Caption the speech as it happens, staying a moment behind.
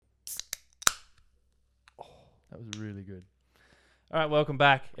That was really good. All right, welcome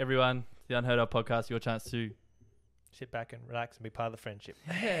back, everyone. The Unheard Of podcast. Your chance to sit back and relax and be part of the friendship.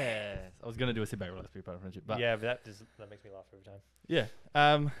 Yes. I was going to do a sit back, relax, be part of friendship. But yeah, but that makes me laugh every time. Yeah.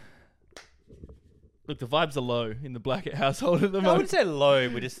 Look, the vibes are low in the Blackett household at the I moment. wouldn't say low.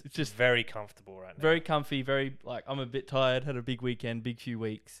 It's just very comfortable right now. Very comfy. Very I'm a bit tired. Had a big weekend, big few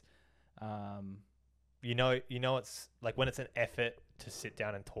weeks. You know, it's like when it's an effort to sit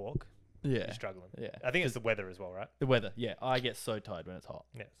down and talk. Yeah. You're struggling. Yeah. I think it's the weather as well, right? The weather. Yeah. I get so tired when it's hot.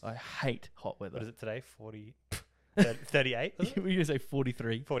 Yes. I hate hot weather. What is it today? 40, 38? We're going to say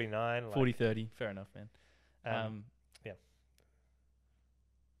 43. 49. 40, 30. Fair enough, man. Yeah.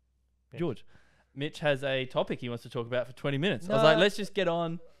 George, Mitch has a topic he wants to talk about for 20 minutes. I was like, let's just get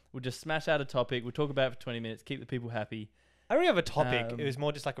on. We'll just smash out a topic. We'll talk about it for 20 minutes. Keep the people happy. I don't really have a topic. It was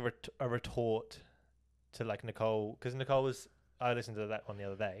more just like a retort to like Nicole. Because Nicole was... I listened to that one the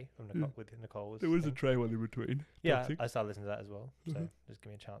other day from Nicole, with Nicole. There was a tray one in between. Yeah, I started listening to that as well. So just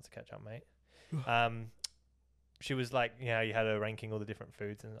give me a chance to catch up, mate. She was like, you had her ranking all the different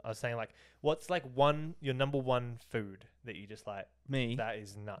foods, and I was saying like, what's like your number one food that you just like? Me? That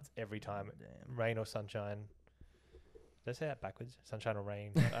is nuts every time. Damn. Rain or sunshine? Did I say that backwards? Sunshine or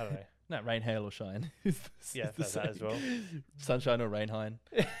rain? I don't know. No, rain, hail, or shine. Yeah, that's that as well. Sunshine or rainhine.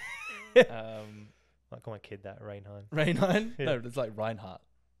 I call my kid that, Rainhine. Rainhine? Yeah. No, it's like Reinhardt.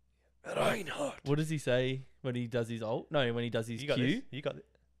 Reinhardt. What does he say when he does his alt? No, when he does his You got Q. this? You got it.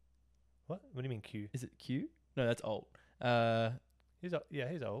 What? What do you mean Q? Is it Q? No, that's alt. He's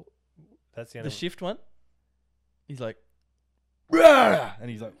old. That's the The only shift one. He's like, "Rah!" And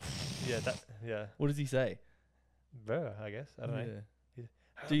he's like, yeah. what does he say? Bruh, I guess. I don't know.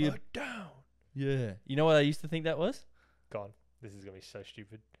 Do you down? Yeah. You know what I used to think that was? Gone. This is gonna be so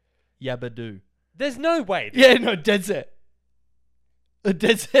stupid. Yabba-doo. There's no way. Yeah, no, dead set. A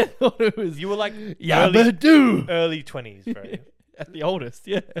dead set thought it was. You were like Yabba-doo. early 20s, bro. At the oldest,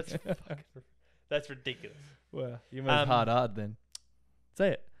 yeah. That's ridiculous. Wow. You must hard then. Say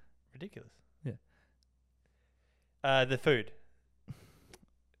it. Ridiculous. Yeah. The food.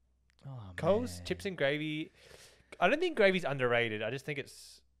 Oh, Coles, man. chips and gravy. I don't think gravy's underrated. I just think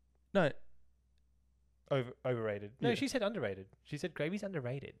it's No. overrated. No, Yeah. she said underrated. She said gravy's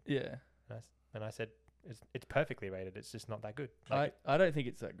underrated. Yeah. And I said it's perfectly rated. It's just not that good. I don't think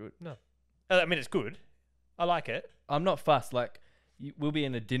it's that good. No. I mean, it's good. I like it. I'm not fussed. Like, we'll be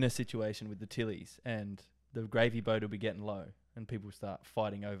in a dinner situation with the Tillies and the gravy boat will be getting low and people start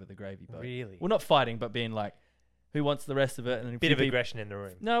fighting over the gravy boat. Really? Well, not fighting, but being like, who wants the rest of it? And Bit of aggression in the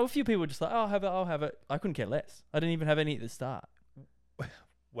room. No, a few people were just like, I'll have it. I couldn't care less. I didn't even have any at the start.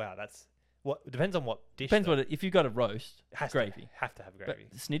 Wow, that's... What depends on what dish. Depends though. if you got a roast, Has gravy. Have to have gravy.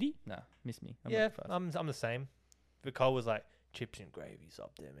 But snitty? Nah, miss me. I'm Yeah, not fussed. I'm the same. Nicole was like, chips and gravy's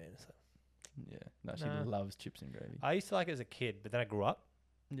up there, man. So Yeah, no, she Nah. loves chips and gravy. I used to like it as a kid, but then I grew up.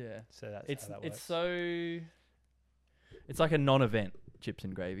 Yeah, So that's it's how that works. it's like a non-event, chips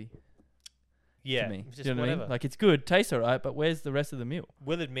and gravy. Yeah, to me. it's just You know what I whatever. mean? Like, it's good, tastes alright, but where's the rest of the meal?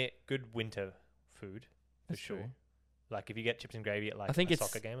 We'll admit, good winter food for That's sure. true. Like if you get chips and gravy at like I think a it's-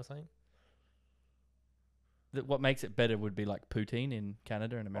 soccer game or something. What makes it better would be like poutine in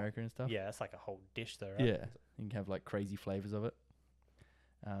Canada and America and stuff. Yeah, that's like a whole dish though, right? Yeah, you can have like crazy flavors of it.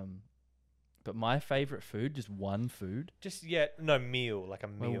 But my favorite food, just one food, Just meal, like a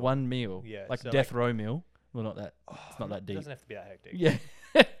meal. well, one meal, Yeah, like so death row meal. Well, not that. Oh, it's not that It deep. doesn't have to be that hectic. Yeah.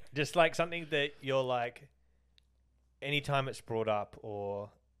 Just like something that you're like, anytime it's brought up or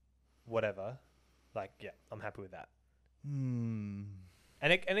whatever, like I'm happy with that.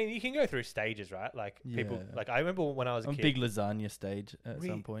 And then you can go through stages, right? Like people, Yeah. like I remember when I was a I'm kid. big lasagna stage at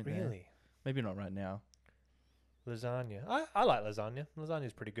some point. yeah. Really? Maybe not right now. Lasagna. I like lasagna.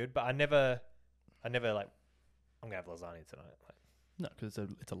 Lasagna's pretty good, but I never like, I'm gonna have lasagna tonight. Like, No, because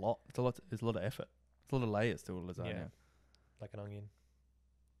it's a lot. It's a lot of effort. It's a lot of layers to a lasagna. yeah, like an onion.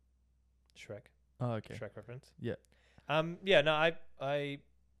 Shrek. Oh, okay. Shrek reference. Yeah. Yeah. No,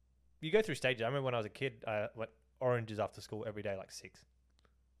 you go through stages. I remember when I was a kid, I went oranges after school every day, like 6.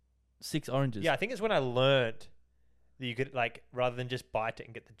 6 oranges. Yeah, I think it's when I learnt that you could, like, rather than just bite it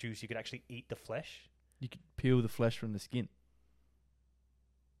and get the juice, you could actually eat the flesh. You could peel the flesh from the skin.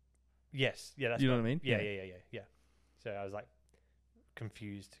 Yes. Yeah, that's You know what I mean? Yeah. Yeah. So I was, like,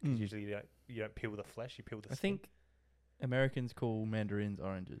 confused because Mm. usually you don't peel the flesh, you peel the I skin. think Americans call mandarins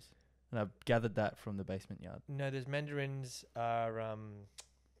oranges. And I've gathered that from the basement yard. No, there's mandarins are,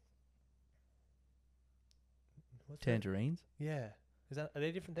 what's that? Tangerines. Yeah. Are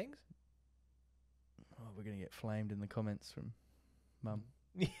they different things? Oh, we're going to get flamed in the comments from Mum.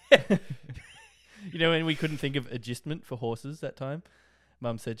 Yeah. You know when we couldn't think of agistment for horses that time?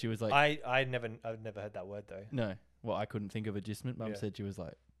 Mum said she was like, I've never heard that word though. no. Well, I couldn't think of agistment. Mum Yeah. said she was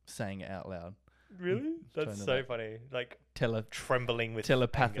like saying it out loud. Really? Trying That's to, so like, funny. Like Tele- trembling with anger.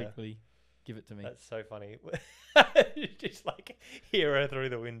 telepathically give it to me. That's so funny. You just like hear her through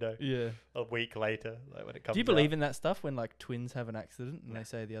the window Yeah. a week later, like when it comes. Do you believe in that stuff when like twins have an accident and Nah. they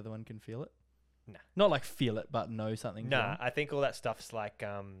say the other one can feel it? Nah. Not like feel it, but know something. Nah, I think all that stuff's like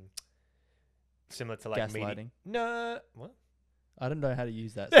similar to like Gaslighting. No, what? I don't know how to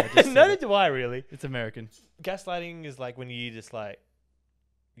use that. So I just said Neither it. do I really. It's American. Gaslighting is like when you just like,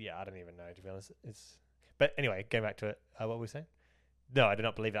 yeah, I don't even know to be honest. But anyway, going back to it, what were we saying? No, I do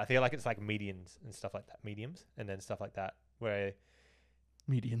not believe it. I feel like it's like mediums and stuff like that, and then stuff like that, where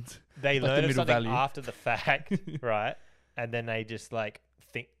Medians. they Like the learn of middle something value. after the fact, right? And then they just like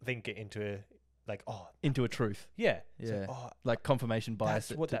think it into a like, oh Into a truth. yeah, it's like, Yeah. oh Like confirmation bias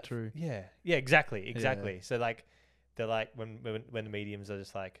that's what to that true. yeah exactly. So like they're like when the mediums are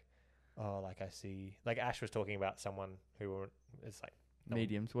just like, oh, like I see, like Ash was talking about someone who were, it's like no one-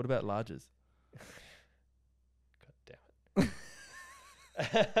 Mediums. What about larges? God damn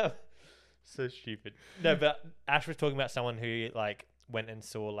it. So stupid. No, but Ash was talking about someone who like went and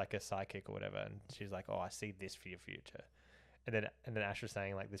saw like a psychic or whatever, and she's like, "Oh, I see this for your future," and then Ash was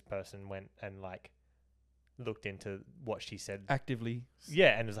saying like this person went and like looked into what she said, Actively.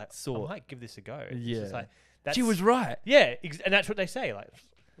 yeah, and was like, Saw. "I might give this a go." It's Yeah. just like, that's, She was right. yeah, and that's what they say. Like,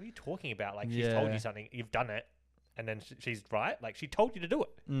 what are you talking about? Like, she's told Yeah. you something, you've done it, and then she's right. Like, she told you to do it.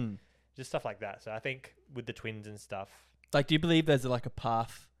 Mm. Just stuff like that. So I think with the twins and stuff, Like, do you believe there's like a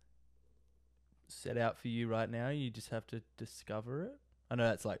path set out for you right now? You just have to discover it. I know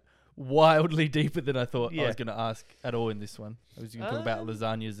that's like wildly deeper than I thought I Yeah. was going to ask at all in this one. I was going to talk about Um,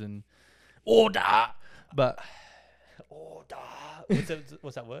 lasagnas and order, but order.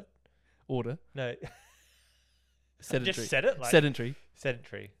 What's that word? order. No, Sedentary. just said it. Like, Sedentary.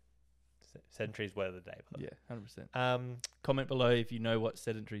 sedentary. Sedentary is word of the day. By the Yeah, 100%. way. Comment below if you know what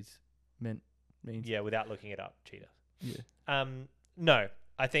sedentaries means. Yeah, without looking it up, cheater. Yeah. No,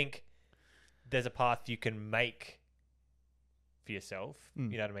 I think there's a path you can make for yourself.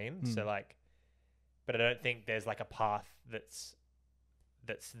 Mm. You know what I mean? Mm. So like, but I don't think there's like a path that's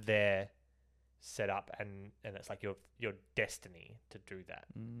there set up and it's like your destiny to do that.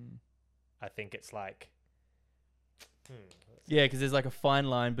 Mm. I think it's like, Yeah, because there's like a fine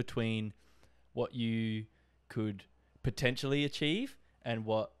line between what you could potentially achieve and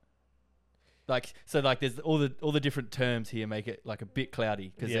what, like, so like there's all the different terms here make it like a bit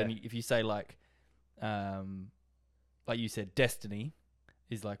cloudy. Because then if you say like you said, destiny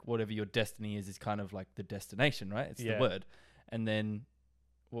is like whatever your destiny is kind of like the destination, right? It's the word. And then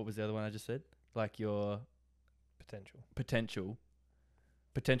what was the other one I just said? Like your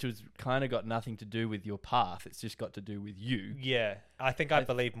potential's kind of got nothing to do with your path. It's just got to do with you. Yeah, I think I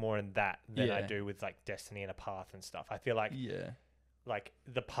believe more in that than I Yeah. do with like destiny and a path and stuff. I feel like Yeah. like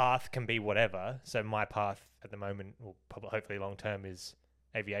the path can be whatever. So my path at the moment, or probably hopefully long term, is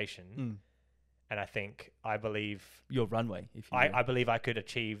aviation. Mm. And I believe Your runway, if you I believe I could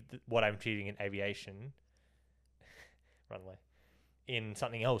achieve what I'm achieving in aviation runway in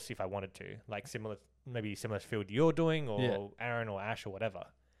something else if I wanted to, like maybe similar field you're doing, or Aaron or Ash or whatever.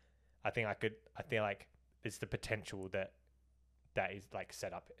 I feel like it's the potential that is like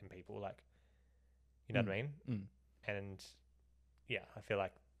set up in people, like, you know what I mean? Mm. And yeah, I feel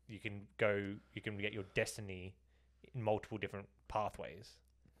like you can get your destiny in multiple different pathways.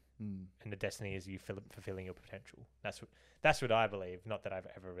 Mm. And the destiny is you fulfilling your potential. That's what I believe. Not that I've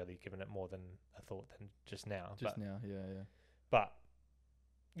ever really given it more than a thought than just now. Now, yeah. But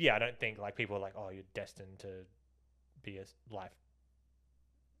yeah, I don't think like people are like, oh, you're destined to be a life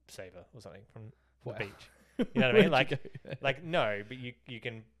saver or something from the beach. You know what I mean? Like no, but you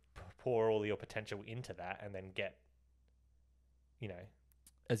can pour all your potential into that and then get, you know,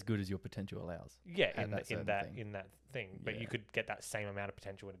 as good as your potential allows. yeah, at in that certain thing. that thing. But you could get that same amount of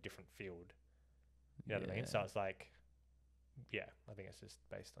potential in a different field. You know what I mean? So it's like, yeah, I think it's just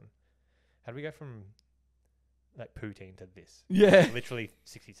based on how do we go from like poutine to this? Yeah. Literally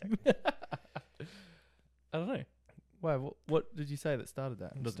 60 seconds. I don't know. Why? What did you say that started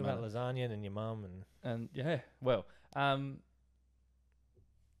that? Just Doesn't about matter. lasagna and your mum And yeah, well, so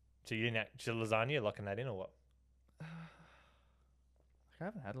you didn't so lasagna, you're locking that in or what? I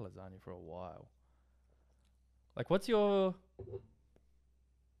haven't had a lasagna for a while. Like, what's your? Do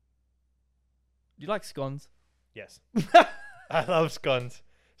you like scones? Yes. I love scones.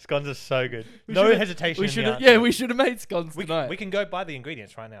 Scones are so good. We No should've- hesitation. We in the should have. answer. Yeah, we should have made scones We tonight. can go buy the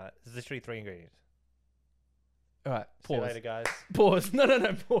ingredients right now. There's literally 3 ingredients. All right. See you Pause. later, guys. Pause.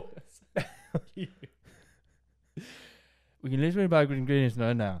 No. Pause. We can literally buy ingredients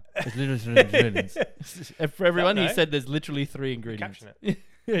now. It's literally 3 ingredients. For everyone, he said there's literally 3 ingredients. Caption it.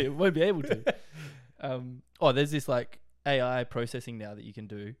 Yeah, it won't be able to. There's this like AI processing now that you can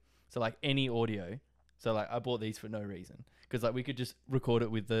do. So like any audio. So like I bought these for no reason because like we could just record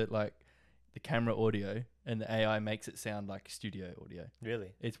it with the camera audio and the AI makes it sound like studio audio.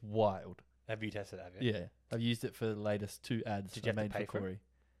 Really? It's wild. Have you tested it? Have you? Yeah, I've used it for the latest 2 ads. Did you have to pay for Corey. it?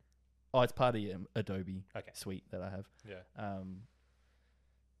 Oh, it's part of the Adobe suite that I have. Yeah.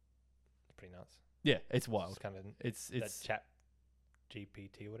 It's pretty nuts. Yeah, it's wild. It's kind of It's Chat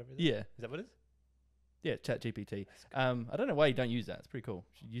GPT or whatever it is. Yeah. Is that what it is? Yeah, Chat GPT. I don't know why you don't use that. It's pretty cool.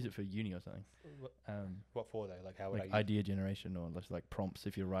 You should use it for uni or something. What for though? Like how would like I use idea generation or just like prompts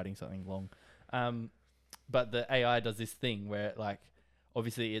if you're writing something long. But the AI does this thing where like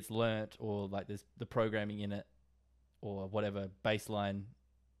obviously it's learnt or like there's the programming in it or whatever baseline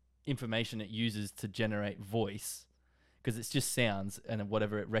information it uses to generate voice because it's just sounds and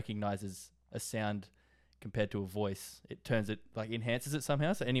whatever it recognizes a sound compared to a voice, it turns it like enhances it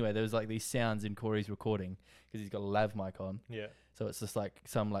somehow. So anyway, there was like these sounds in Corey's recording because he's got a lav mic on. Yeah. So it's just like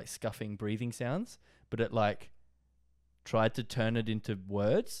some like scuffing breathing sounds, but it like tried to turn it into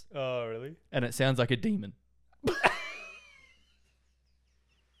words. Oh, really? And it sounds like a demon.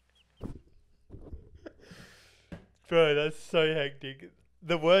 Bro, that's so hectic.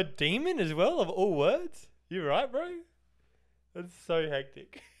 The word demon as well, of all words? You're right, bro? That's so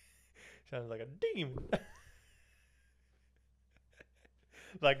hectic. Sounds like a demon.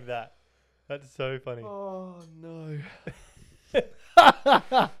 Like that. That's so funny. Oh, no.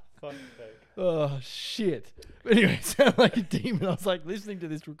 Fuck's sake. Oh, shit. But anyway, it sounded like a demon. I was like listening to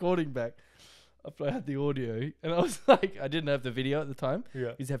this recording back after I had the audio. And I was like, I didn't have the video at the time. Yeah.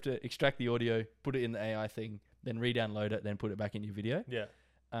 You just have to extract the audio, put it in the AI thing, then re-download it, then put it back in your video. Yeah.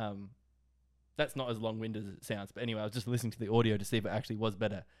 That's not as long-winded as it sounds. But anyway, I was just listening to the audio to see if it actually was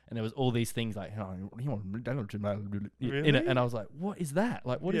better. And there was all these things like, Really? in it. And I was like, what is that?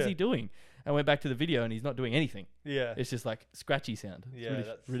 Like, what is he doing? I went back to the video and he's not doing anything. Yeah. It's just like scratchy sound. It's Yeah, really,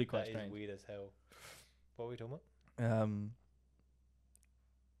 really quite that strange. is weird as hell. What were we talking about?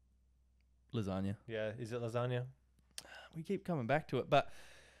 Lasagna. Yeah, is it lasagna? We keep coming back to it, but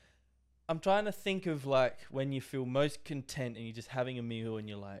I'm trying to think of like when you feel most content and you're just having a meal and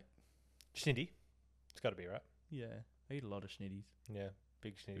you're like, Schnitty. It's got to be, right? yeah, I eat a lot of schnitties. Yeah,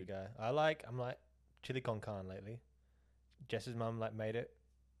 big schnitty guy. I'm like chili con carne lately. Jess's mum like made it,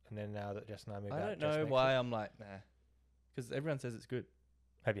 and then now that Jess and I moved out, I don't Jess know makes why it. I'm like, nah, because everyone says it's good.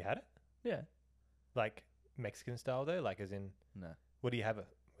 Have you had it? Yeah. Like Mexican style though, like as in, No. what do you have it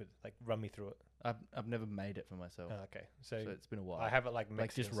with? Like run me through it. I've never made it for myself. Oh, okay, So it's been a while. I have it like like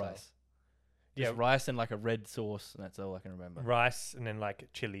Mexican just style. rice. Yeah, Just rice and like a red sauce, and that's all I can remember. rice and then like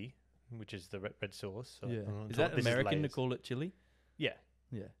chili, which is the red sauce. So Yeah. on Is top- that this American to layers. call it chili? Yeah.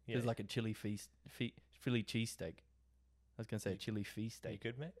 Yeah. Yeah. There's like a chili Philly cheesesteak. I was going to say a chili feast Are you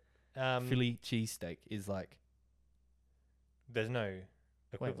steak. good, mate? Philly cheesesteak is like... There's no Wait,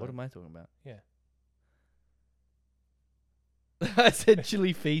 equivalent. what am I talking about? Yeah. I said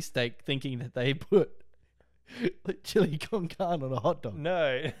chili feast steak thinking that they put like chili con carne on a hot dog.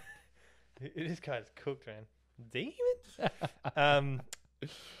 No. This guy's cooked, man. Demon?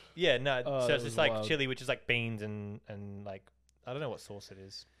 Yeah, no. Oh, so that it's was just like wild. chili, which is like beans and like, I don't know what sauce it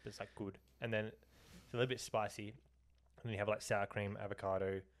is, but it's like good. And then it's a little bit spicy. And then you have like sour cream,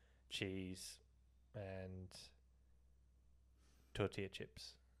 avocado, cheese, and tortilla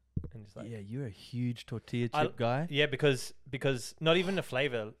chips. And just like, Yeah, you're a huge tortilla I- chip guy. yeah, because not even the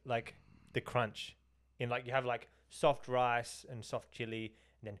flavor, like the crunch. In like you have like soft rice and soft chili,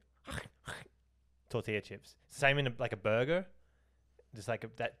 and then tortilla chips. Same in like a burger, just like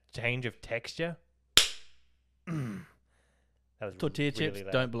that change of texture. That was Tortilla really chips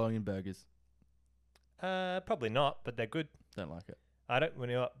loud. don't belong in burgers. Probably not, but they're good. Don't like it. I don't.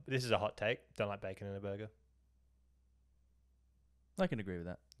 When you're, this is a hot take. Don't like bacon in a burger. I can agree with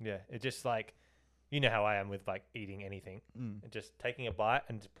that. Yeah, it just like, you know how I am with like eating anything. Just taking a bite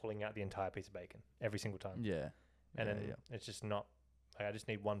and just pulling out the entire piece of bacon every single time. Yeah. And Yeah, then yeah. it's just not, like, I just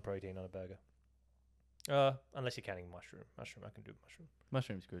need one protein on a burger. Unless you're counting mushroom. Mushroom, I can do mushroom.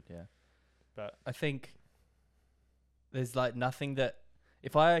 Mushroom's good, yeah. But I think there's like nothing that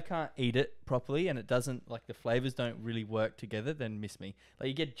if I can't eat it properly and it doesn't like the flavors don't really work together, then miss me. Like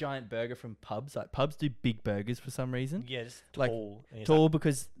you get giant burger from pubs. Like pubs do big burgers for some reason. yeah, just Like, tall. and it's Tall like-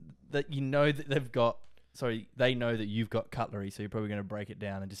 because that you know that they know that you've got cutlery, so you're probably going to break it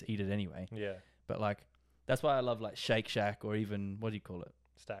down and just eat it anyway. yeah, But like that's why I love like Shake Shack or even what do you call it?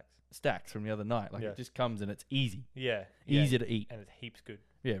 stacks. Stacks from the other night. Like Yeah. it just comes and it's easy. Yeah, Easy to eat. and it's heaps good.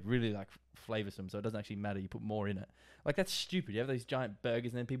 really like flavoursome, so it doesn't actually matter. You put more in it. Like that's stupid. You have these giant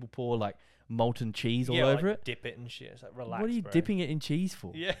burgers and then people pour like molten cheese all over it. Dip it and shit. It's like, relax, what are you bro. dipping it in cheese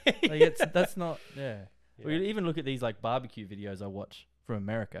for? Yeah. Like that's not. Yeah. Or you even look at these like barbecue videos I watch from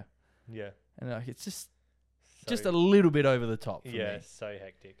America. Yeah. And like it's just a little bit over the top. For me. It's so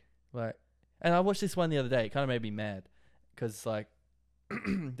hectic. Like, and I watched this one the other day. It kind of made me mad because like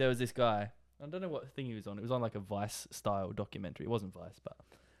there was this guy. I don't know what thing he was on. It was on like a Vice style documentary. It wasn't Vice, but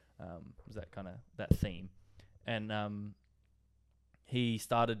it was that kind of that theme. And he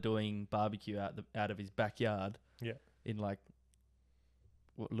started doing barbecue out of his backyard. Yeah. In like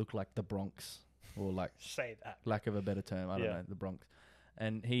what looked like the Bronx, or like say that, lack of a better term. I don't know, the Bronx.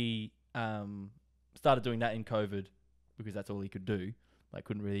 And he started doing that in COVID because that's all he could do. Like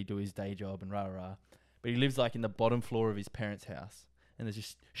couldn't really do his day job and rah rah. But he lives like in the bottom floor of his parents' house, and there's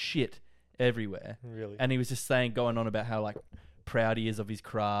just shit everywhere. Really. And he was just going on about how like proud he is of his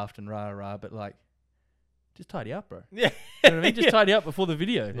craft and rah rah. But like, just tidy up, bro. Yeah. You know what I mean? Just tidy up before the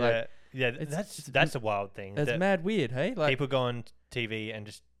video. Like, that's a wild thing. That's mad weird, hey? Like people go on TV and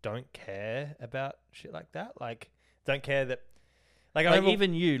just don't care about shit like that. Like don't care that. Like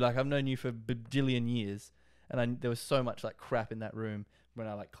even you, like I've known you for a bajillion years, and there was so much like crap in that room when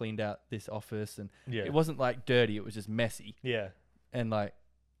I like cleaned out this office, and it wasn't like dirty; it was just messy. Yeah. And like,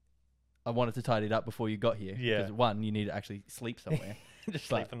 I wanted to tidy it up before you got here. Yeah. Because one, you need to actually sleep somewhere. Just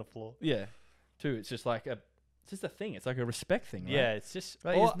sleep on the floor. Yeah. Two, it's just like it's just a thing. It's like a respect thing. Right? Yeah. It's just.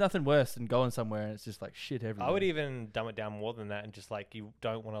 Like, there's nothing worse than going somewhere and it's just like shit everywhere. I would even dumb it down more than that and just like you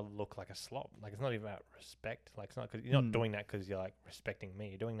don't want to look like a slob. Like it's not even about respect. Like it's not because you're not doing that because you're like respecting me.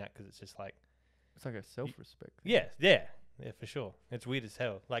 You're doing that because it's just like. It's like a self-respect. Yeah. Yeah. Yeah. For sure. It's weird as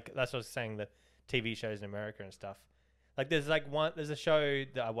hell. Like that's what I was saying. The TV shows in America and stuff. Like there's a show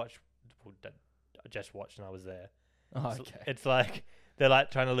that I just watched and I was there. Oh, okay. It's like they're like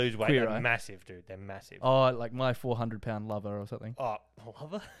trying to lose weight. Queer, They're right? Massive, dude. They're massive. Oh, like my 400-pound lover or something. Oh,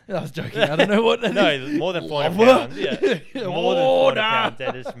 lover? I was joking. I don't know what that No, is. more than 400 pounds. Yeah. More than 400 pounds.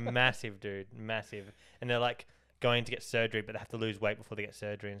 They're just massive, dude. Massive. And they're like going to get surgery, but they have to lose weight before they get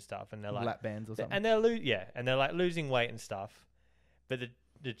surgery and stuff. And they're like lap bands or something. And and they're like losing weight and stuff. But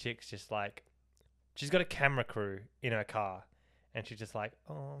the chick's just like, she's got a camera crew in her car, and she's just like,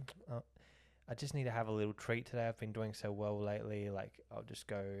 I just need to have a little treat today. I've been doing so well lately. Like, I'll just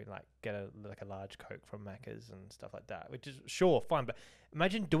go like get a large Coke from Macca's and stuff like that. Which is sure fine, but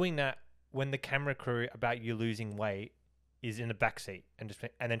imagine doing that when the camera crew about you losing weight is in the back seat and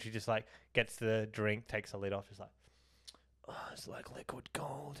then she just like gets the drink, takes the lid off, just like, oh, it's like liquid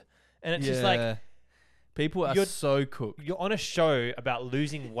gold, and it's just like. People are so cooked. You're on a show about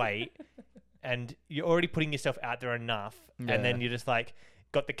losing weight and you're already putting yourself out there enough. Yeah. And then you're just like,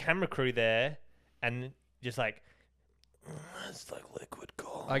 got the camera crew there and just like, it's like liquid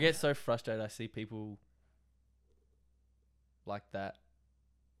gold. I get so frustrated. I see people like that.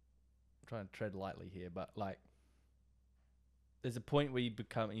 I'm trying to tread lightly here, but like, there's a point where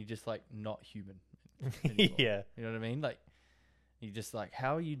you're just like not human anymore. Yeah. You know what I mean? Like, you're just like,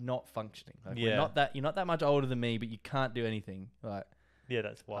 how are you not functioning? Like, yeah. You're not that much older than me, but you can't do anything. Like, yeah,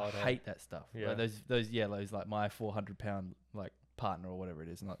 that's wild. I hate that stuff. Yeah. Like those like my 400-pound like partner or whatever it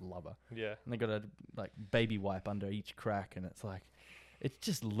is, not lover. Yeah. And they got a like baby wipe under each crack, and it's like, it's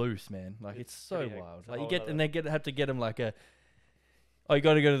just loose, man. Like it's so wild. Like have to get them like you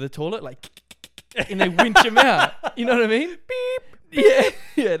got to go to the toilet, like, and they winch them out. You know what I mean? Beep.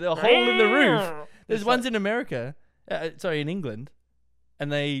 Yeah. The hole in the roof. There's ones in America. In England, and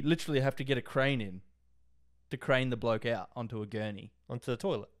they literally have to get a crane in to crane the bloke out onto a gurney. Onto the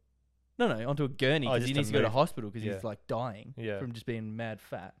toilet? No, onto a gurney because he needs to go to hospital because he's like dying from just being mad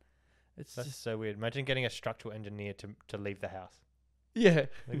fat. That's just so weird. Imagine getting a structural engineer to leave the house. Yeah.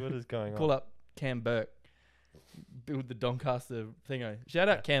 Like, what is going on? Call up Cam Burke. Build the Doncaster thingo. Shout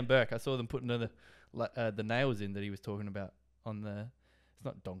out Cam Burke. I saw them putting the nails in that he was talking about on the... It's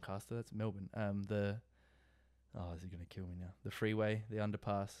not Doncaster, that's Melbourne. Oh, is he going to kill me now? The freeway, the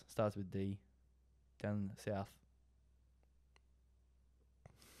underpass, starts with D, down south.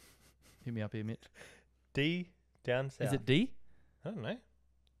 Hit me up here, Mitch. D, down south. Is it D? I don't know. What are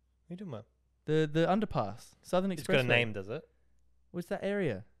you doing about? The underpass, Southern Expressway. It's got a name, does it? What's that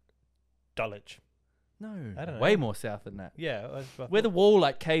area? Dulwich. No. I don't know. Way more south than that. Yeah. Where the wall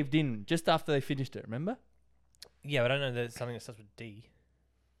like caved in just after they finished it, remember? Yeah, but I don't know there's something that starts with D.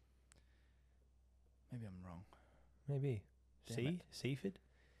 Maybe I'm wrong. Maybe. Seaford?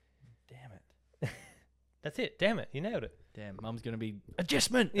 Damn it. That's it. Damn it. You nailed it. Damn, Mum's going to be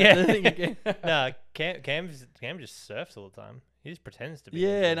adjustment. Yeah. Nah, Cam just surfs all the time. He just pretends to be.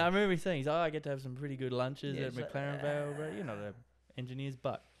 Yeah, and I remember saying, I get to have some pretty good lunches at it's McLaren Vale, but you're not a engineer's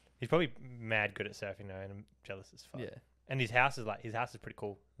butt. He's probably mad good at surfing though, and I'm jealous as fuck. Yeah. And his house is pretty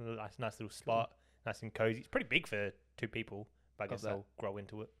cool. Nice little spot, nice and cozy. It's pretty big for 2 people, but I guess they'll grow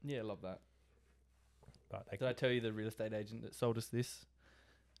into it. Yeah, love that. But Did I tell you the real estate agent that sold us this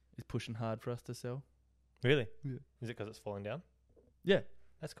is pushing hard for us to sell? Really? Yeah. Is it because it's falling down? Yeah.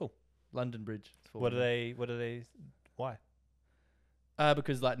 That's cool. London Bridge. What are they? Why?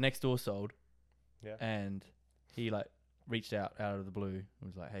 Because like next door sold. Yeah. And he like reached out of the blue and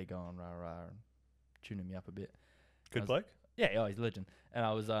was like, "Hey, go on, rah rah," and tuning me up a bit. Good bloke. Yeah, he's a legend. And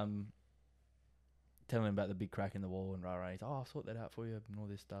I was telling him about the big crack in the wall and rah rah. He's, I'll sort that out for you and all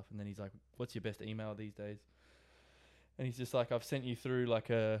this stuff. And then he's like, "What's your best email these days?" And he's just like, "I've sent you through like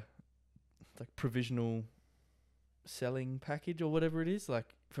a provisional selling package or whatever it is,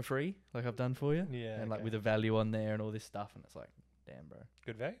 like for free, like I've done for you." Yeah. And like with a value on there and all this stuff. And it's like, damn, bro.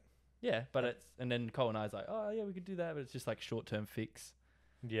 Good value. Yeah, but it's, and then Cole and I was like, "Oh yeah, we could do that," but it's just like short-term fix.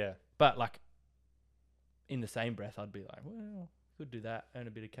 Yeah. But like in the same breath, I'd be like, "Well, could do that, earn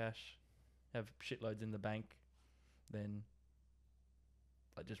a bit of cash, have shitloads in the bank, then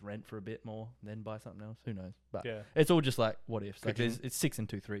like just rent for a bit more, then buy something else." Who knows? But Yeah. it's all just like what ifs. Could Like it's 6 and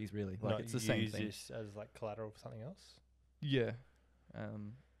 2 threes really. Like Not it's the same use thing. this as like collateral for something else. Yeah.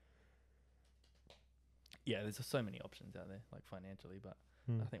 Yeah, there's just so many options out there, like financially, but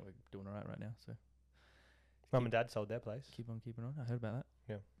I think we're doing all right now. So Mum and Dad sold their place. keep on keeping on. I heard about that.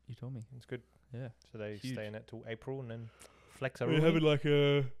 Yeah. You told me. It's good. Yeah. So they Huge. stay in it till April and then flex. Are you having like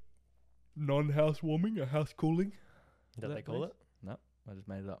a non-house warming, a house cooling? Is that they call it? No, I just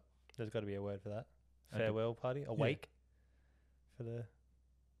made it up. There's got to be a word for that. Okay. Farewell party, a wake for the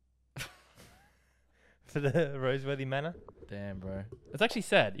for the Roseworthy Manor. Damn, bro. It's actually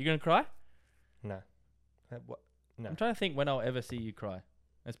sad. You gonna cry? No. What? No. I'm trying to think when I'll ever see you cry.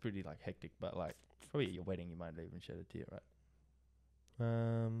 That's pretty like hectic, but like probably at your wedding you might even shed a tear, right?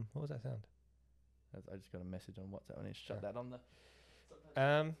 What was that sound? I just got a message on WhatsApp. I need to shut that on the.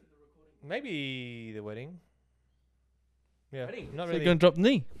 Maybe the wedding. Yeah. Wedding? Not So really. you're gonna drop the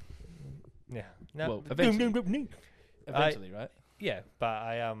knee? Yeah. No. Well, eventually. knee. Eventually, right? Yeah, but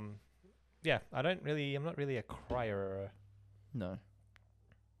I'm not really a crier. No.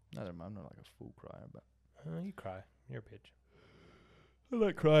 Neither am I. I'm not like a full crier, but You cry. You're a bitch. I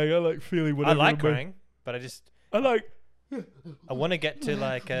like crying. I like feeling whatever. I like crying, but I want to get to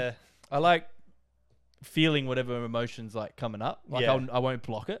like I like feeling whatever emotions like coming up. Like Yeah. I won't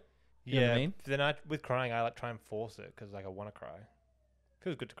block it. You know what I mean? Then with crying, I like try and force it because like I want to cry.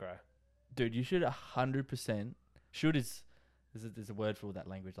 Feels good to cry. Dude, you should 100%. Should is there's a word for all that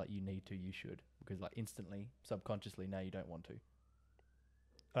language. Like you need to, you should, because like instantly, subconsciously, now you don't want to.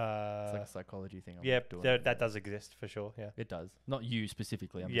 It's like a psychology thing. Yeah, that does exist for sure. Yeah, it does. Not you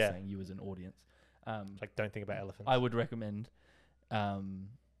specifically. I'm just saying you as an audience. Like don't think about elephants. I would recommend,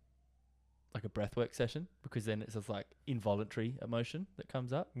 like a breathwork session, because then it's just like involuntary emotion that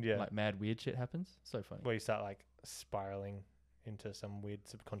comes up. Yeah, like mad weird shit happens. So funny. Where you start like spiraling into some weird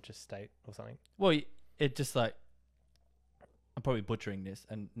subconscious state or something. Well, it just like, I'm probably butchering this,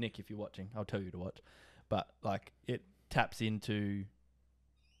 and Nick, if you're watching, I'll tell you to watch. But like, it taps into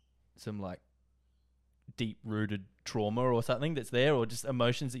some like deep-rooted trauma or something that's there, or just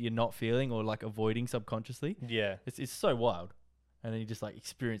emotions that you're not feeling or like avoiding subconsciously. Yeah, it's so wild, and then you're just like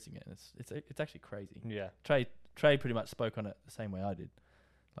experiencing it. And it's actually crazy. Yeah, Trey pretty much spoke on it the same way I did,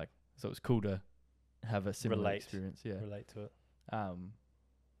 like, so it was cool to have a similar experience. Yeah, relate to it.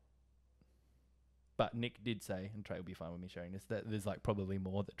 But Nick did say, and Trey will be fine with me sharing this, that there's like probably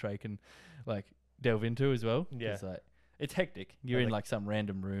more that Trey can like delve into as well. Yeah, like, it's hectic. You're in like some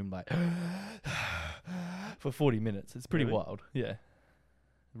random room, like for 40 minutes. It's pretty wild. Yeah,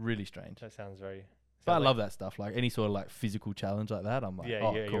 really strange. That sounds very. But I love that stuff. Like any sort of like physical challenge like that, I'm like,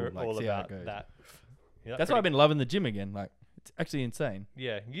 cool. You're like, all see about how it goes. that. That's why I've been loving the gym again. Like, it's actually insane.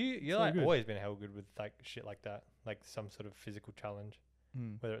 Yeah, you're So like good. always been hell good with like shit like that, like some sort of physical challenge,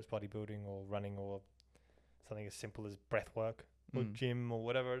 whether it's bodybuilding or running or something as simple as breath work or gym or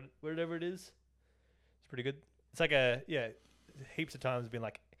whatever it is. It's pretty good. It's like heaps of times been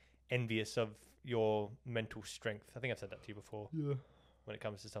like envious of your mental strength. I think I've said that to you before. Yeah. When it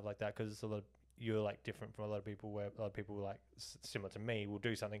comes to stuff like that, because you're like different from a lot of people. Where a lot of people like similar to me will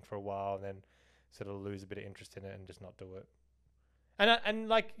do something for a while and then sort of lose a bit of interest in it and just not do it. And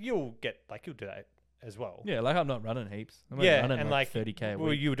like you'll do that as well. Yeah, like I'm not running heaps. I'm running and like 30k a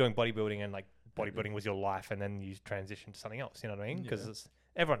well, week. you were doing bodybuilding and like bodybuilding was your life, and then you transitioned to something else. You know what I mean? Because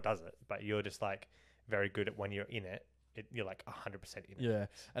everyone does it, but you're just like very good at when you're in it you're like 100% in it. Yeah,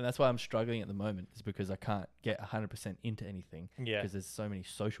 and that's why I'm struggling at the moment, is because I can't get 100% into anything Yeah. because there's so many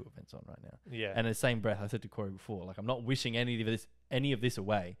social events on right now. Yeah. And in the same breath, I said to Corey before, like, I'm not wishing any of this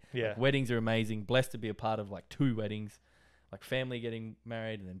away. Yeah. Like, weddings are amazing. Blessed to be a part of like 2 weddings, like family getting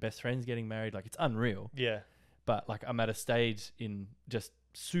married and then best friends getting married. Like, it's unreal. Yeah. But like, I'm at a stage in just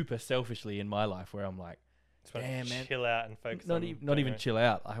super selfishly in my life where I'm like, Just wanna damn, man, chill out and focus not on even doing it. chill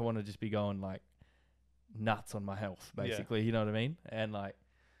out. I want to just be going like nuts on my health, basically. You know what I mean? And like,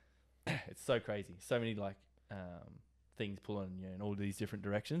 it's so crazy. So many like things pulling you in all these different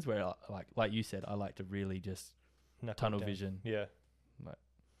directions. Where like you said, I like to really just Knuckle tunnel down. vision. Yeah. Like,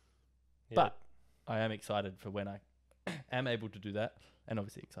 Yeah. But I am excited for when I am able to do that, and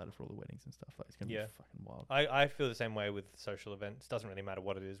obviously excited for all the weddings and stuff. Like, it's gonna Yeah. be fucking wild. I feel the same way with social events. Doesn't really matter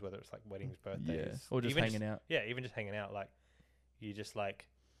what it is, whether it's like weddings, birthdays, or just even hanging out. Yeah, even just hanging out. Like, you just like,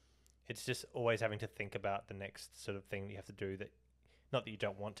 it's just always having to think about the next sort of thing that you have to do, that, not that you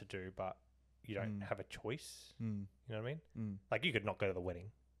don't want to do, but you don't have a choice. You know what I mean? Like, you could not go to the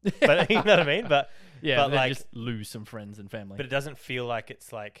wedding, but you know what I mean? But yeah, but but like, like, just lose some friends and family. but it doesn't feel like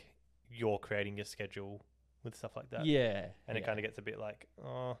it's like you're creating your schedule with stuff like that. yeah, And it kind of gets a bit like,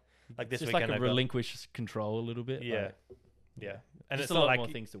 oh, like this just weekend like a I've got- relinquish control a little bit. Yeah. like, yeah. And just it's a not lot like more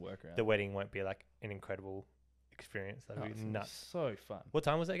things to work around. the wedding won't be like an incredible experience. That'd Oh, be it's gonna be nuts. so fun. What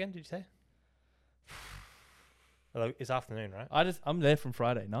time was it again? Did you say? Hello, it's afternoon, right? I'm there from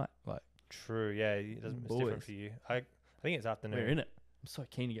Friday night. Like, True. Yeah, it's different Boys. for you. I think it's afternoon. we're in it. I'm so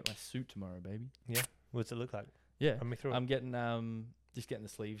keen to get my suit tomorrow, baby. What's it look like? Yeah, Run me through it. I'm getting just getting the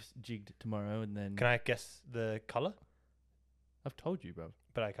sleeves jigged tomorrow, and then Can I guess the color? I've told you, bro.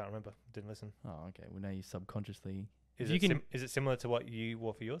 But I can't remember. Didn't listen. Oh, okay. Well, now you subconsciously. Is You it can- is it similar to what you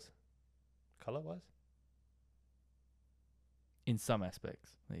wore for yours? Color wise? In some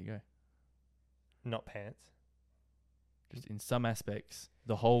aspects, there you go. Not pants. Just in some aspects,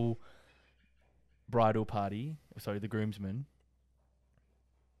 the whole bridal party, sorry, the groomsmen,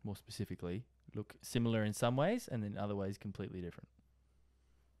 more specifically, look similar in some ways, and in other ways completely different.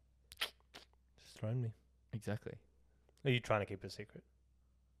 Just thrown me. Exactly. Are you trying to keep it a secret?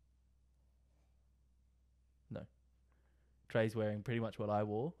 Trey's wearing pretty much what I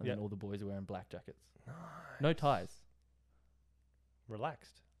wore, and Yep. then all the boys are wearing black jackets. Nice. No ties.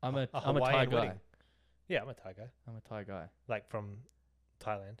 Relaxed. I'm a tie Hawaiian guy. wedding. Yeah, I'm a Thai guy. I'm a tie guy. Like from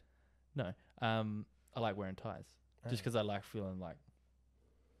Thailand. No, I like wearing ties just Oh. because I like feeling like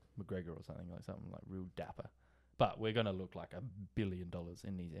McGregor or something like real dapper. But we're gonna look like $1 billion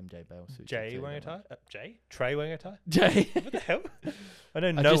in these MJ Bale suits. Jay wearing a tie? Jay? Trey wearing a tie? Jay. What the hell? I know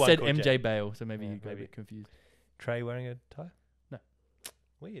I no just one said called MJ Jay. Bale, so maybe Yeah, you got a maybe. bit confused. Trey wearing a tie? No.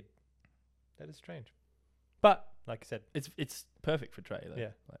 Weird. That is strange. But, like I said, It's perfect for Trey though.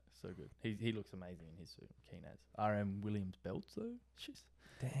 Yeah. Like, so good. He looks amazing in his suit. Keen as RM Williams belts though. Jeez.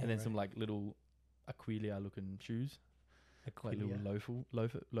 And then some like little Aquilia looking shoes, like little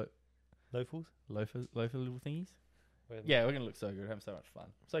loafer little thingies. Yeah, we're gonna look so good. We're having so much fun.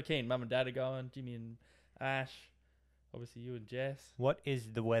 So keen. Mum and Dad are going. Jimmy and Ash. Obviously you and Jess. What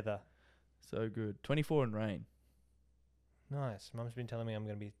is the weather? So good. 24 and rain. Nice. Mum's been telling me I'm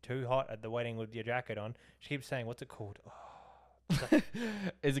going to be too hot at the wedding with your jacket on. She keeps saying, what's it called? Oh,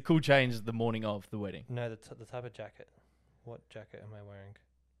 It's a cool change the morning of the wedding. no, the type of jacket. What jacket am I wearing?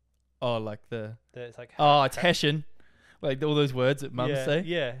 Oh, like It's like... oh, it's Hessian. Like all those words that mums say.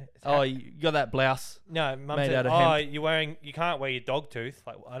 Yeah. Oh, you got that blouse. No, Mum made said, out of hemp. you can't wear your dog tooth.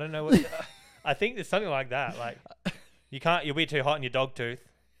 Like, I don't know what... I think there's something like that. Like, you'll be too hot in your dog tooth.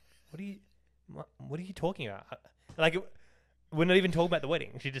 What are you talking about? Like, we're not even talking about the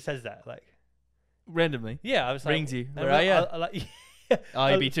wedding. She just says that. Like, Randomly. yeah, I was like... Rings you. I'm Where are you? like, Oh,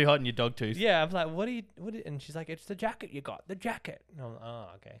 you'd be too hot in your dog tooth. yeah, I was like, and she's like, it's the jacket you got. The jacket. And I'm like, oh,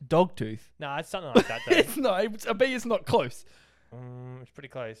 okay. Dog tooth. No, it's something like that, though. It's not. I bet it's not close. It's pretty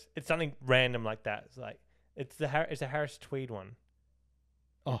close. It's something random like that. It's like, it's a Harris Tweed one.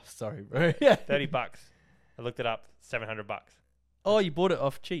 Oh, sorry, bro. Yeah. $30. I looked it up. $700. Oh, you bought it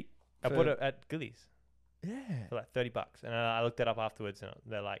off cheap. I bought it at Gillies Yeah. for like $30, and I looked it up afterwards, and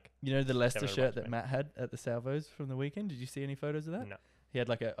they're like, You know the Leicester $700, shirt that mate. Matt had at the Salvos from the weekend? Did you see any photos of that? no, He had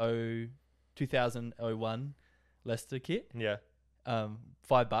like a 2001 Leicester kit. yeah, $5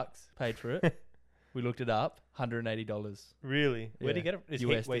 paid for it. We looked it up. $180. really? Where did he Yeah. get it? He's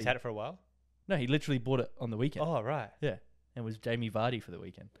USD. had it for a while. No, he literally bought it on the weekend. Oh right, And was Jamie Vardy for the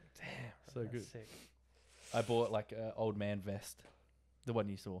weekend. damn, So that's good. Sick. I bought like an old man vest, the one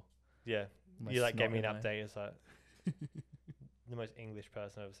you saw. Yeah, My you like gave me an snot in update. It's like the most English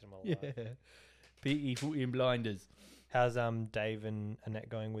person I've ever seen in my life. there. Yeah. PE footy and blinders. How's Dave and Annette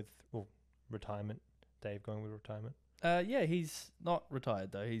going with retirement? Dave going with retirement? Yeah, he's not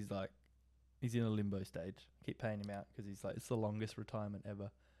retired though. He's in a limbo stage. Keep paying him out because he's like, it's the longest retirement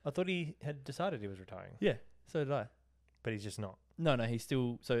ever. I thought he had decided he was retiring. Yeah, so did I. But he's just not. No, he's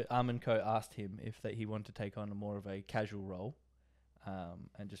still. So Co asked him if he wanted to take on more of a casual role,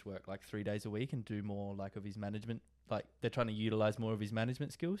 and just work like 3 days a week and do more like of his management. Like they're trying to utilize more of his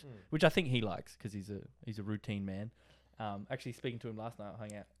management skills, which I think he likes because he's a routine man. Actually, speaking to him last night, I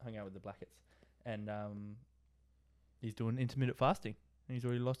hung out with the Blackets, and he's doing intermittent fasting, and he's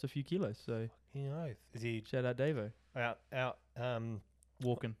already lost a few kilos. So is he shout out Davo out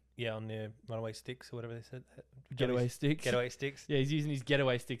walking? Yeah, on the runaway sticks or whatever they said. Getaway sticks. Getaway sticks. Yeah, he's using his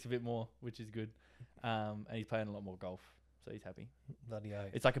getaway sticks a bit more, which is good. And he's playing a lot more golf, so he's happy. Bloody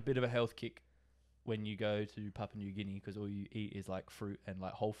oath. It's like a bit of a health kick when you go to Papua New Guinea because all you eat is like fruit and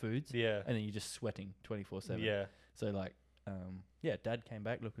like whole foods. Yeah. And then you're just sweating 24/7. Yeah. So like, Dad came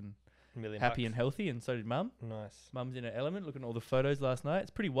back looking $1,000,000 happy and healthy, and so did Mum. Nice. Mum's in her element, looking at all the photos last night.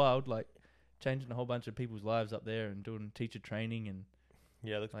 It's pretty wild, like changing a whole bunch of people's lives up there and doing teacher training and.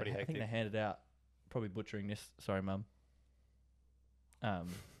 Yeah, it looks pretty hectic. I think they handed out, probably butchering this, sorry Mum,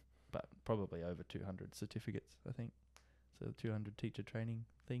 but probably over 200 certificates, I think. So 200 teacher training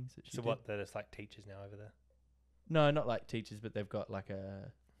things that she did. What, they're just like teachers now over there? No, not like teachers, but they've got like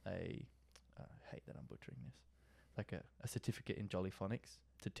I hate that I'm butchering this, like a certificate in Jollyphonics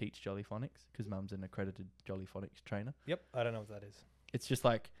to teach Jollyphonics because Mum's an accredited Jollyphonics trainer. Yep, I don't know what that is. It's just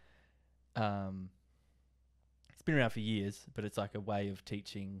like, it's been around for years, but it's like a way of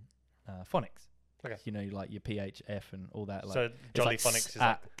teaching phonics. Okay. You know, like your PHF and all that. Like so Jollyphonics is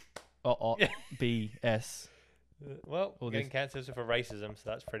like B S. Well, we're getting cancelled for racism, so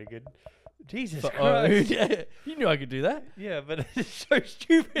that's pretty good. Jesus Christ. Yeah. You knew I could do that. Yeah, but it's so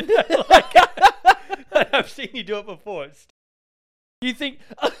stupid. I've seen you do it before. You think...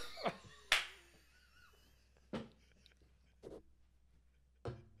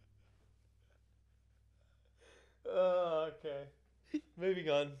 Oh, okay. Moving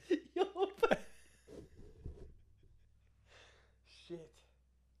on. Shit.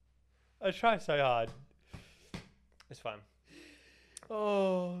 I try so hard. It's fine.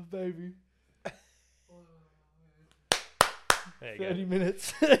 Oh, baby. There you 30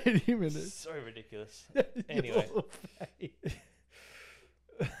 minutes. 30 minutes. So ridiculous. Anyway.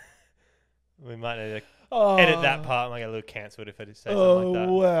 We might need to edit that part. I might get a little cancelled if I just say something like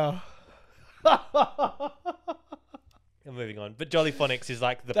that. Wow. I'm moving on. But Jollyphonics is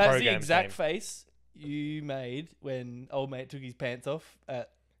like the That's program. the exact face you made when old mate took his pants off at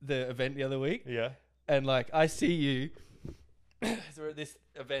the event the other week. Yeah. And like, I see you. So we're at this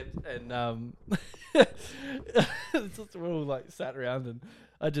event and we're all like sat around and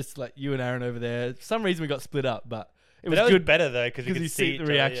I just like you and Aaron over there. For some reason we got split up, but it was good. Better though because you could see the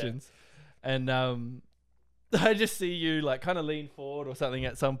reactions. Yeah. And I just see you like kind of lean forward or something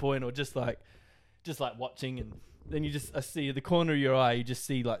at some point, or just like watching, and then I see the corner of your eye, you just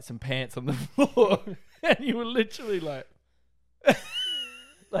see like some pants on the floor, and you were literally like.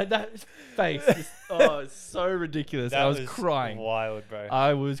 Like that face, it's so ridiculous. I was crying. Wild, bro.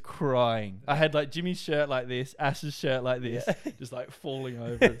 I was crying. I had like Jimmy's shirt like this, Ash's shirt like this, just like falling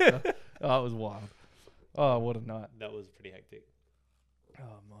over. And stuff. Oh, it was wild. Oh, what a night. That was pretty hectic.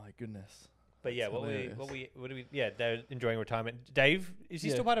 Oh my goodness. But yeah, what do we? Yeah, they're enjoying retirement. Dave, is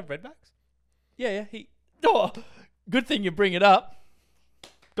he still part of Redbacks? Yeah. Good thing you bring it up.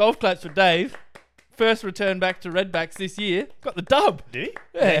 Golf claps for Dave. First return back to Redbacks this year. Got the dub. Did he?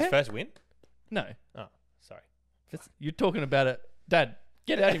 Yeah. His first win? No. Oh, sorry. You're talking about it. Dad,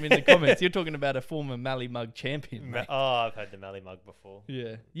 get at him in the comments. You're talking about a former Mallee Mug champion. I've had the Mallee Mug before.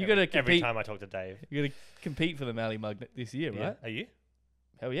 Yeah. You got to compete. Every time I talk to Dave. You got to compete for the Mallee Mug this year, right? Are you?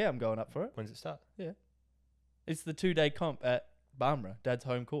 Hell yeah, I'm going up for it. When does it start? Yeah. It's the 2-day comp at Barmera, Dad's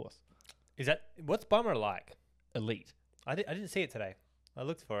home course. What's Barmera like? Elite. I didn't see it today. I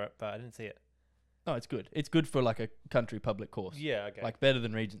looked for it, but I didn't see it. Oh, it's good. It's good for like a country public course. Yeah, okay. Like better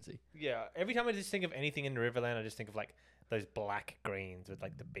than Regency. Yeah. Every time I just think of anything in the Riverland, I just think of like those black greens with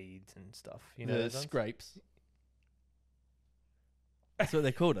like the beads and stuff. You know, the scrapes. That's what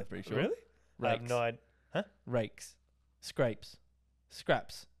they're called, I'm pretty sure. Really? Rakes. I have no idea. Huh? Rakes. Scrapes.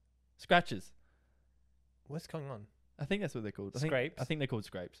 Scraps. Scratches. What's going on? I think that's what they're called. Scrapes? I think they're called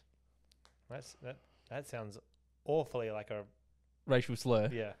scrapes. That sounds awfully like a racial slur.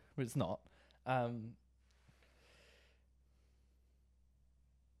 Yeah. But it's not.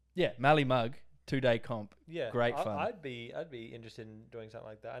 Yeah, Mallee Mug, 2-day comp. Yeah, great fun. I'd be interested in doing something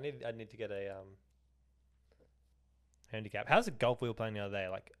like that. I'd need to get a handicap. How's the golf we were playing the other day?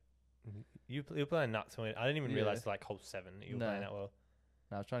 Like, you were playing nuts. I didn't even realize like hole 7 you were playing that well.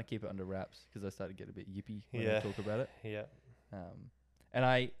 No, I was trying to keep it under wraps because I started to get a bit yippy when I talk about it. Yeah. And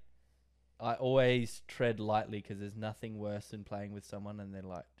I always tread lightly because there's nothing worse than playing with someone and they're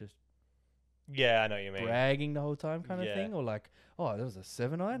like just I know what you mean. bragging the whole time kind of thing, or like, oh, that was a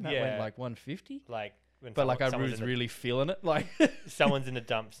 7-iron that went like 150. Like, when but like I was really feeling it, like someone's in the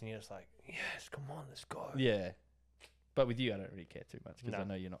dumps and you're just like, yes, come on, let's go. Yeah. But with you, I don't really care too much because I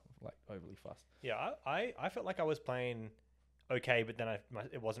know you're not like overly fussed. Yeah, I felt like I was playing okay, but then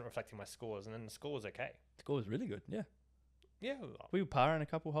it wasn't reflecting my scores, and then the score was okay. The score was really good. Yeah. Yeah. We were parring a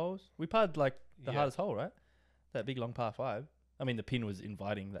couple holes. We parred like the hardest hole, right? That big long par 5. I mean, the pin was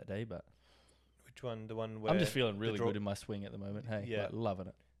inviting that day, but which one? The one where I'm just feeling really good in my swing at the moment. Hey, like, loving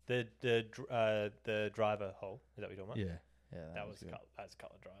it. The driver hole. Is that what you're talking about? Yeah. That was a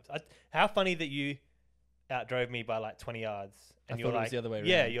couple of drives. How funny that you outdrove me by like 20 yards, and you're like, it was the other way around.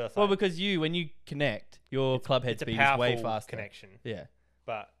 Yeah, you're well, because when you connect, your club head speed is way faster. Connection. Yeah,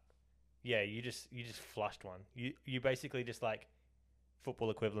 but yeah, you just flushed one. You basically just like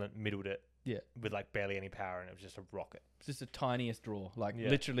football equivalent middled it. Yeah, with like barely any power, and it was just a rocket. It's just the tiniest draw, like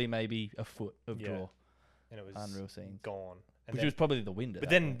literally maybe a foot of draw, and it was unreal scenes gone. And which was probably the wind. But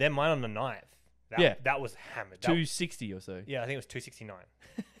then mine on the 9th. That was hammered. 260 or so. Yeah, I think it was 269.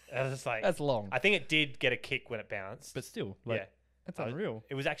 I was just like, that's long. I think it did get a kick when it bounced, but still, like, that's unreal.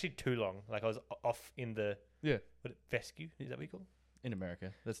 It was actually too long. Like I was off in the fescue. Is that what you call it? In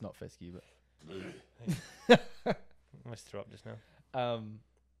America? That's not fescue, but I almost threw up just now.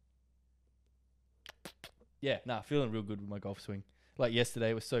 Feeling real good with my golf swing. Like yesterday,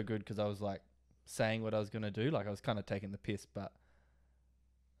 it was so good because I was like saying what I was gonna do. Like I was kind of taking the piss, but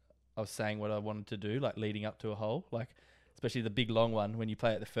I was saying what I wanted to do, like leading up to a hole, like. Especially the big long one when you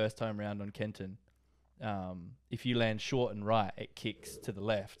play it the first time round on Kenton. If you land short and right, it kicks to the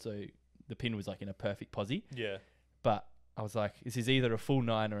left. So the pin was like in a perfect posi. Yeah. But I was like, this is either a full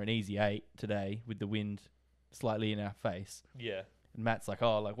 9 or an easy 8 today with the wind slightly in our face. Yeah. And Matt's like,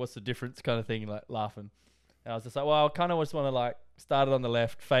 oh, like what's the difference kind of thing, like laughing. And I was just like, well, I kind of just want to like start it on the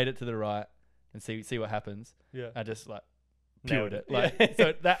left, fade it to the right and see what happens. Yeah. I just like peeled it. Like,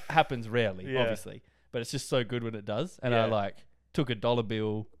 so that happens rarely, Yeah. obviously. But it's just so good when it does. And I like took a $1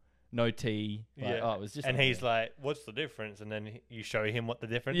 bill, no tee. Like, it was just. And he's like, "What's the difference?" And then you show him what the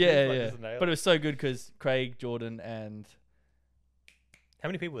difference is. Yeah. But it was so good because Craig, Jordan, and how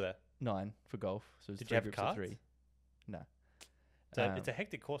many people were there? 9 for golf. So it was did 3 you have groups cards? of 3. No. So it's a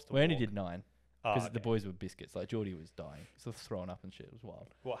hectic course to We walk. only did 9 because okay. the boys were biscuits. Like Geordie was dying, so throwing up and shit. It was wild.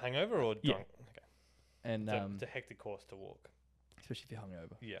 What, hangover or drunk? Yeah. Okay. And it's a hectic course to walk, especially if you're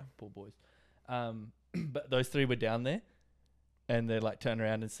hungover. Yeah. Poor boys. But those 3 were down there, and they like turn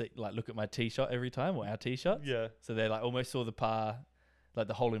around and see, like look at my tee shot every time, or our tee shots. Yeah. So they like almost saw the par, like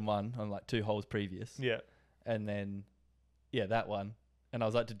the hole in one on like 2 holes previous. Yeah. And then, that one. And I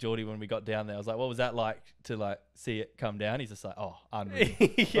was like to Geordie when we got down there, I was like, what was that like to like see it come down? He's just like, oh, unreal.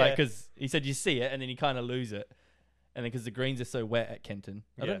 Like, because he said you see it and then you kind of lose it. And then because the greens are so wet at Kenton,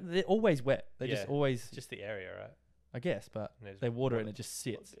 they're always wet. They're just always. It's just the area, right? I guess, but they water it and it just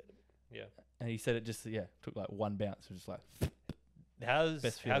sits. Yeah. And he said it just took like 1 bounce. It was just like.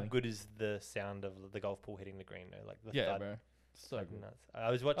 How good is the sound of the golf ball hitting the green though? Like the thud. Bro. So like good. Nuts.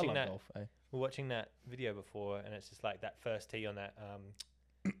 I was watching that. Golf, eh? We were watching that video before, and it's just like that first tee on that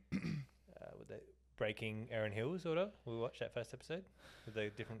with the breaking Erin Hills order. We watched that first episode with the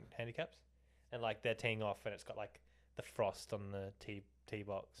different handicaps, and like they're teeing off, and it's got like the frost on the tee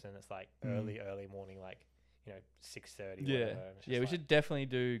box, and it's like early morning, like 6:30. Yeah, we should definitely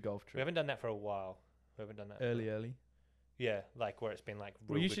do golf trip. We haven't done that for a while. We haven't done that early. Yeah, like where it's been like.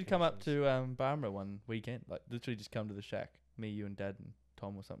 Well, you should come up to Barmera one weekend. Like literally, just come to the shack. Me, you, and Dad, and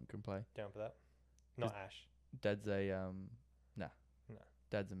Tom or something can play. Down for that. Not Ash. Dad's a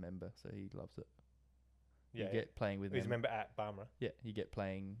Dad's a member, so he loves it. Yeah, you get playing with. He's a member at Barmera. Yeah, you get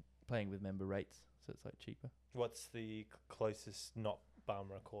playing with member rates, so it's like cheaper. What's the closest not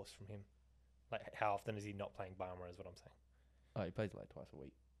Barmera course from him? Like, how often is he not playing Barmera? Is what I'm saying. Oh, he plays like twice a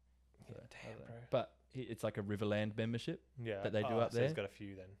week. So, damn, bro. But it's like a Riverland membership. Yeah, that they do up there. So he's got a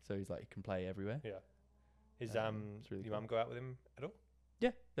few then. So he's like, he can play everywhere. Yeah. His really your mum go out with him at all?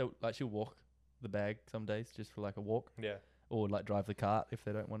 Yeah, she'll walk the bag some days just for like a walk. Yeah. Or like drive the cart if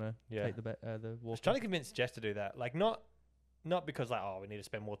they don't want to take the walk. I was trying to convince Jess to do that. Like not because like we need to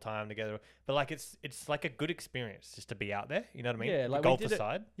spend more time together, but like it's like a good experience just to be out there. You know what I mean? Yeah, like golf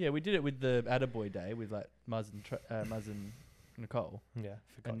aside. Yeah, we did it with the Attaboy Day with like Muzz and Nicole. Yeah,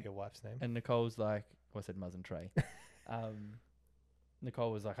 forgot your wife's name. And Nicole's like, I said Muzz and Trey.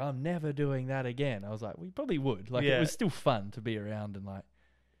 Nicole was like, I'm never doing that again. I was like, we probably would. Like, it was still fun to be around and like,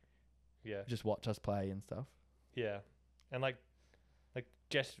 just watch us play and stuff. Yeah, and like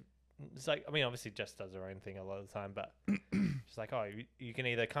Jess, it's like, I mean, obviously Jess does her own thing a lot of the time, but she's like, oh, you can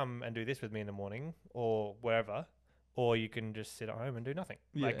either come and do this with me in the morning or wherever, or you can just sit at home and do nothing.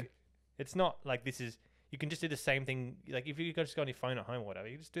 Yeah. Like, it's not like this is, you can just do the same thing. Like, if you just go on your phone at home or whatever,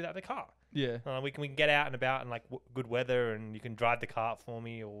 you just do that in the car. Yeah. We can get out and about and like good weather, and you can drive the car for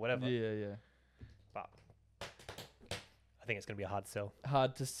me or whatever. Yeah. But I think it's going to be a hard sell.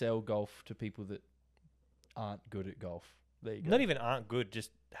 Hard to sell golf to people that aren't good at golf. There you go. Not even aren't good, just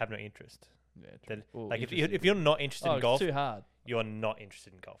have no interest. Yeah, true. Well, Like if you're not interested in golf, it's too hard. you're not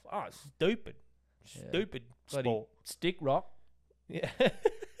interested in golf. Oh, it's stupid. Yeah. Stupid Bloody sport. Stick rock. Yeah.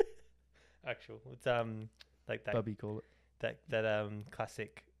 Actual. It's like that. Bubby call it. That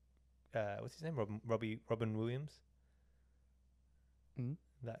classic. What's his name? Robin Williams. Mm?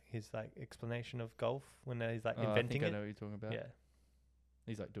 That his like explanation of golf when he's like I inventing think I it. know what you're talking about. Yeah.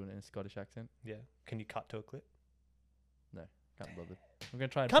 He's like doing it in a Scottish accent. Yeah. Can you cut to a clip? Can't be bothered. I'm gonna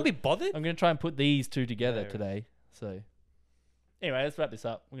try. Can't be bothered. I'm gonna try and put these two together No. today. So, anyway, let's wrap this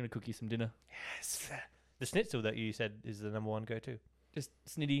up. We're gonna cook you some dinner. Yes. The schnitzel that you said is the number one go-to. Just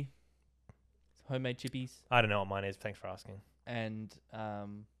snitty, homemade chippies, I don't know what mine is. Thanks for asking. and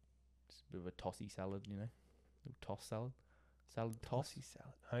just a bit of a tossy salad. You know, little toss salad, salad toss. Tossy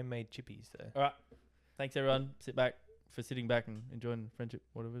salad. Homemade chippies though. All right. Thanks everyone. Sitting back and enjoying friendship.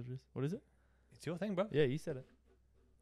 Whatever it is. What is it? It's your thing, bro. Yeah, you said it.